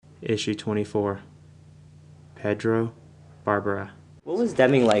Issue 24. Pedro, Barbara. What was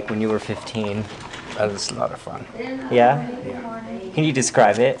Deming like when you were 15? That was a lot of fun. Yeah? Yeah. Can you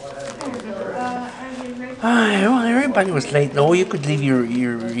describe it? Well, everybody was late. No, you could leave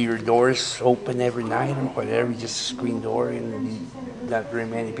your doors open every night or whatever, just a screen door, and not very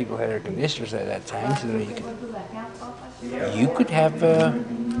many people had air conditioners at that time, so you could have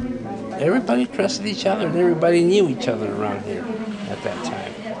everybody trusted each other, and everybody knew each other around here at that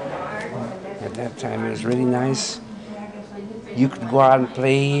time. At that time, it was really nice. You could go out and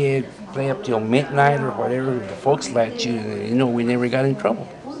play up till midnight or whatever. The folks let you. We never got in trouble.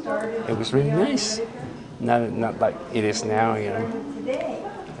 It was really nice. Not like it is now. It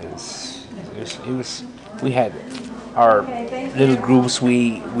was. We had our little groups.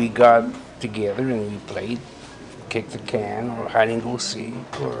 We got together and we played, kick the can or hide and go seek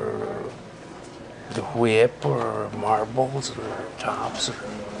or the whip or marbles or tops.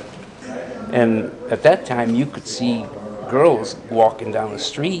 And at that time, you could see girls walking down the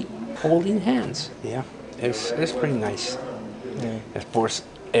street holding hands. Yeah, it's pretty nice. Yeah. Of course,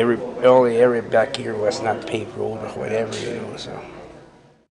 all the area back here was not paved road or whatever, so.